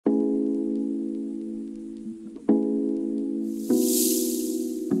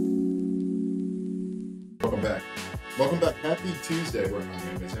Welcome back. Happy Tuesday.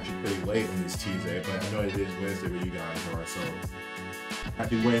 It's actually pretty late on this Tuesday, but I know it is Wednesday where you guys are. So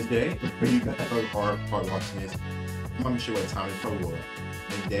happy Wednesday where you guys are part watching this. I'm not even sure what time it's probably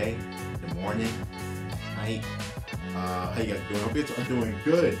midday, in the morning, at night. How you guys doing? I hope you guys are doing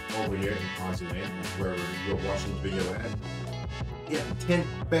good over here in Aussie land, wherever you're watching this video at. Yeah, 10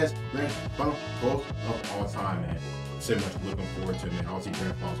 best grand final goals of all time, man. So much looking forward to it, man. Obviously,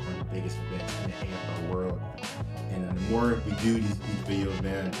 grand finals is one of the biggest events in the AFL world. And the more we do these videos,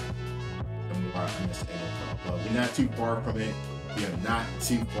 man, the more I miss the AFL. But we're not too far from it. We are not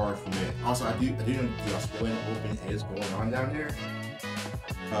too far from it. Also, I do know the Australian Open is going on down there.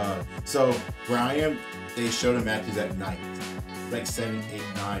 So where I am, they show the matches at night, like 7, 8,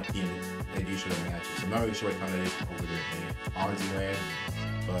 9 p.m. They do show the matches. I'm not really sure what time it is over there in Aussie land,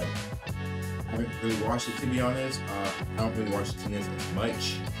 but I haven't really watched it, to be honest. I don't really watch the tennis as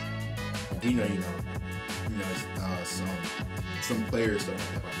much. I do know, some players stuff.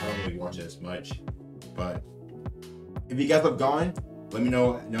 I don't really watch it as much. But if you guys have gone, let me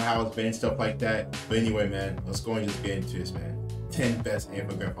know how it's been and stuff like that. But anyway, man, let's go and just get into this, man. 10 best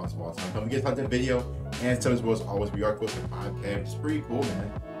AFL grand finals of all time. Don't forget to like the video and tell us as always. We are close to 5K. It's pretty cool,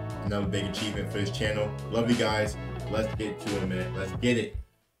 man. Another big achievement for this channel. Love you guys. Let's get to it, man. Let's get it.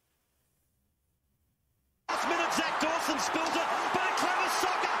 Last minute, Zach Dawson spills it, but a clever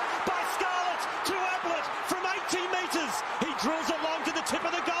soccer by Scarlett to Ablett from 18 metres. He drills it long to the tip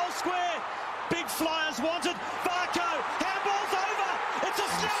of the goal square. Big flyers wanted. Varco, handball's over. It's a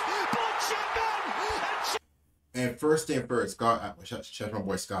snap. Ball Chapman. And first thing first, Scott, shout out my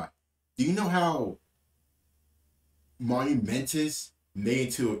boy Scott. Do you know how monumentous made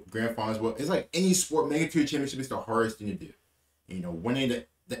it to a grand finals? Well, it's like any sport, making it to a championship is the hardest thing to do. Winning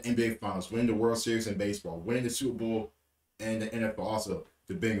the NBA finals, winning the World Series in baseball, winning the Super Bowl, and the NFL also.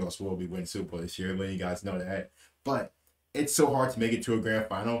 The Bengals will be winning Super Bowl this year, letting you guys know that. But it's so hard to make it to a grand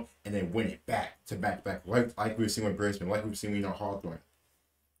final and then win it back to back, like we've seen with Brisbane, like we've seen with Hawthorne.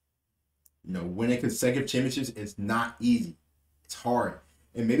 Winning consecutive championships is not easy. It's hard.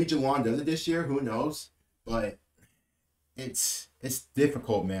 And maybe Geelong does it this year, who knows? But it's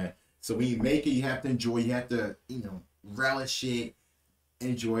difficult, man. So when you make it, you have to enjoy, you have to, relish it,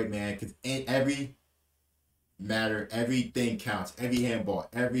 enjoy it, man. Because in every matter, everything counts. Every handball,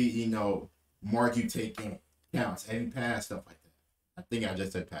 every, mark you take in counts. Every pass, stuff like that. I think I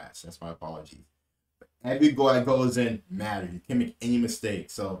just said pass. That's my apologies. But every goal that goes in matters. You can't make any mistake.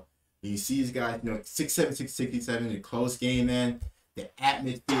 So you see these guys, 6'7", 6'67", the close game, man. The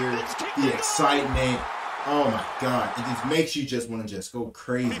atmosphere, the excitement. Oh my God! It just makes you just want to just go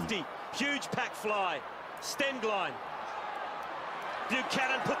crazy. 50, huge pack fly, stemmed line.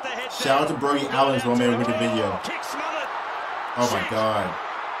 Buchanan put the head down. Shout out to Brody Allen's one man with the video. Kick smothered. Oh my God!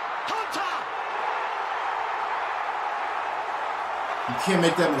 Hunter. You can't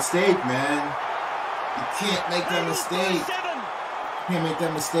make that mistake, man. You can't make that mistake. Can't make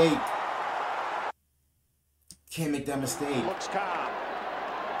that mistake. Can't make that mistake. Looks calm.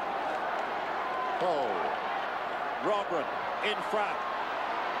 Oh. Rogren in front.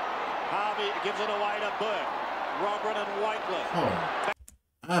 Harvey gives it away to Burke. Rogren and Whiteley. Oh.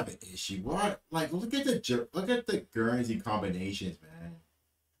 I have an issue. What? Like, look at the Guernsey combinations, man.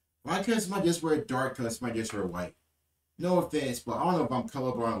 Why can't somebody just wear dark color, somebody just wear white? No offense, but I don't know if I'm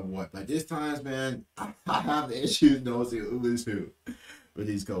colorblind or what. Like, this times, man, I have issues noticing who is who with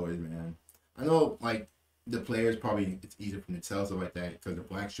these colors, man. I know, like, the players probably, it's easier for them to tell stuff like that because the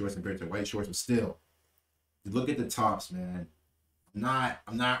black shorts compared to white shorts, but still, you look at the tops, man.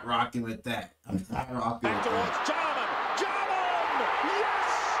 I'm not rocking with that. I'm not rocking with that. Jarman!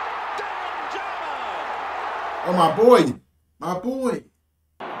 Yes! Oh, my boy.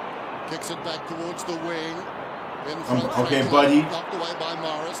 Kicks it back towards the wing. Okay, buddy. Knocked away by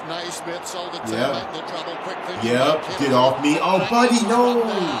Morris. Naismith sold it to Yep. the trouble. Quick thing. Yep. Get off me. Oh, buddy, no.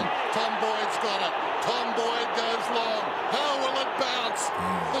 Tom Boyd's got it. Tom Boyd goes long. How will it bounce?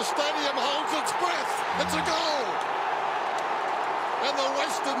 The stadium holds its breath. It's a goal. And the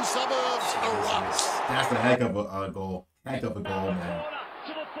western suburbs erupts. That's a heck of a goal. Heck of a goal, man.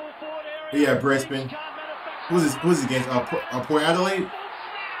 But yeah, Brisbane. Who's this against? Port Adelaide?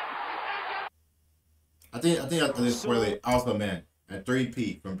 I think this Port Adelaide. Also, man, a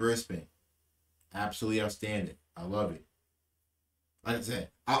 3-peat from Brisbane. Absolutely outstanding. I love it. Like I said,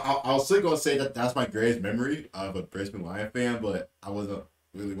 I was still gonna say that that's my greatest memory of a Brisbane Lion fan, but I wasn't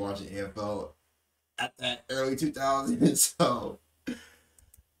really watching AFL at that early 2000s, so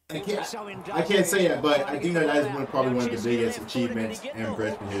I can't say that, but I think that is probably one of the biggest achievements in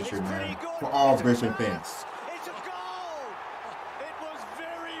Brisbane history, man, for all Brisbane fans.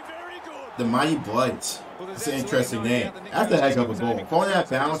 The Mighty Bloods. That's an interesting name. That's a heck of a goal. Falling that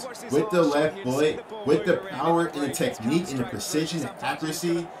bounce with the left foot, with the power and the technique and the precision and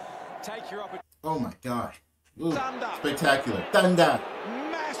accuracy. Oh my God. Ooh, spectacular. Thunder.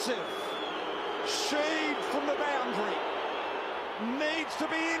 Massive. Sheed from the boundary. Needs to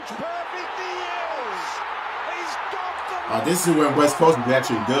be inch perfect. He is. He's got the... This is when West Coast was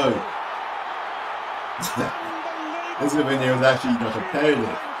actually good. This is when it was actually,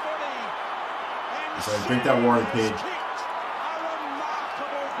 competitive. So drink that water, kid.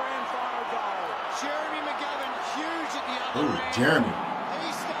 Ooh, Jeremy.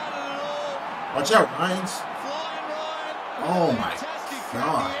 Watch out, Ryans. Oh my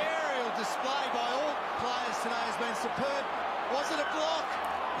God. The aerial display by all players today has been superb. Was it a block?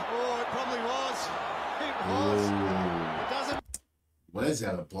 Oh, it probably was. It was. It doesn't. What is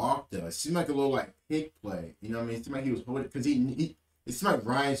that, a block though? It seemed like a little pick play. You know what I mean? It seemed like he was holding, because it seemed like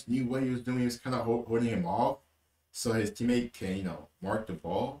Ryan knew what he was doing. He was kind of holding him off so his teammate can, mark the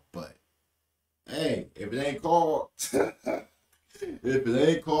ball. But hey, if it ain't called, hey, if it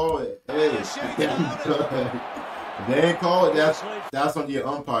ain't called, that's on the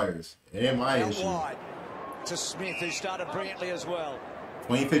umpires. It ain't my issue. To Smith, who started brilliantly as well.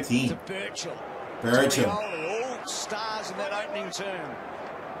 2015. To Birchall. All stars in that opening term.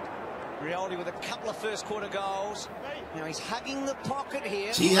 Rioli with a couple of first quarter goals. Now he's hugging the pocket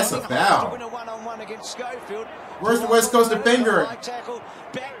here. Gee, that's a foul. To win a one-on-one against Schofield. Where's the West Coast defender? High tackle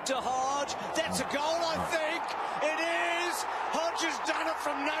back to Hodge. That's a goal, I think. It is. Hodge has done it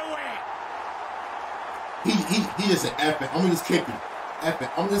from nowhere. He just an epic. I'm gonna just kick it. Epic.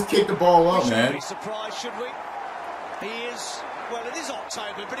 I'm gonna just kick the ball up, man. Shouldn't be surprised, should we? He is. Well, it is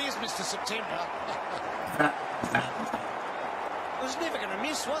October, but he is Mr. September. It was never going to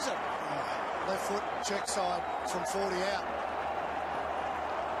miss, was it? Left foot, check side from 40 out.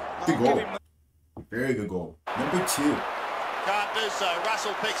 Good goal. Very good goal. Number 2. Can't do so.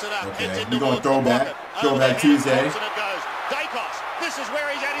 Russell picks it up. Okay, we're going to throw back. Throw back Tuesday. And it goes. Dacos. This is where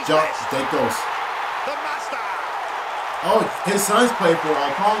he's at his best. Dacos. The Mustard. Oh, his sons play for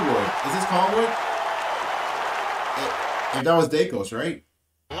Collingwood. Is this Collingwood? If that was Dacos, right?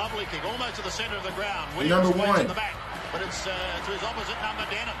 Lovely kick, almost to the centre of the ground. Number 1. In the back, but it's to his opposite number,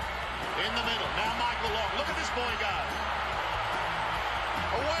 Denham. In the middle. Now Michael Long. Look at this boy go.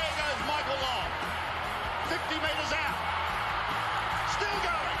 Away goes Michael Long. 50 metres out. Still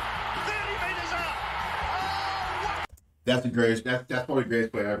going. 30 metres out. Oh, what? That's the greatest. That's probably the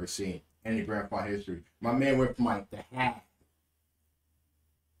greatest play I've ever seen in the grand final history. My man went from the half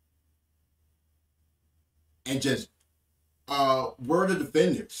and just were the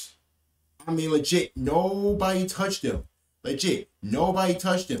defenders. I mean, legit, nobody touched him. Legit, nobody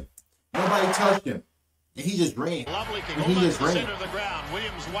touched him. Nobody touched him. And he just ran. Lovely kick. And he just ran. Of the ground.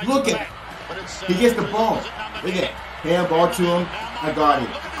 Williams Look at him. He gets the ball. Look at it. Hand ball to him. I got it.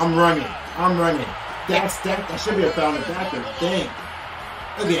 I'm running. That should be a foul in the back of the thing.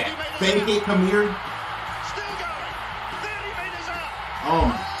 Look at that. Fake it, come here. Still going. 30 metres out. Oh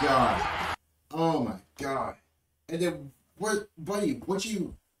my God. Oh my God. And then what, buddy? What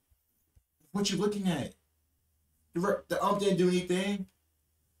you looking at? The ump didn't do anything.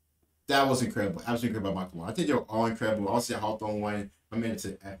 That was incredible. Absolutely incredible by Michael Long. I think they were all incredible. Obviously, Hawthorne won. My man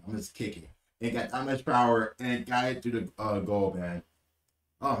said, I'm just kicking. And got that much power and got it through the goal, man.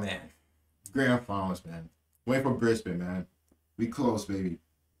 Oh man. Grand finals, man. Waiting for Brisbane, man. We close, baby.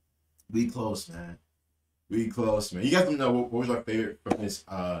 We close, man. We close, man. You guys let me know what was your favorite from this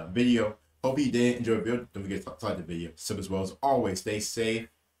video. Hope you did enjoy the video. Don't forget to like the video. Sub as well as always. Stay safe.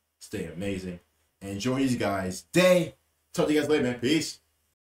 Stay amazing. And enjoy you guys' day. Talk to you guys later, man. Peace.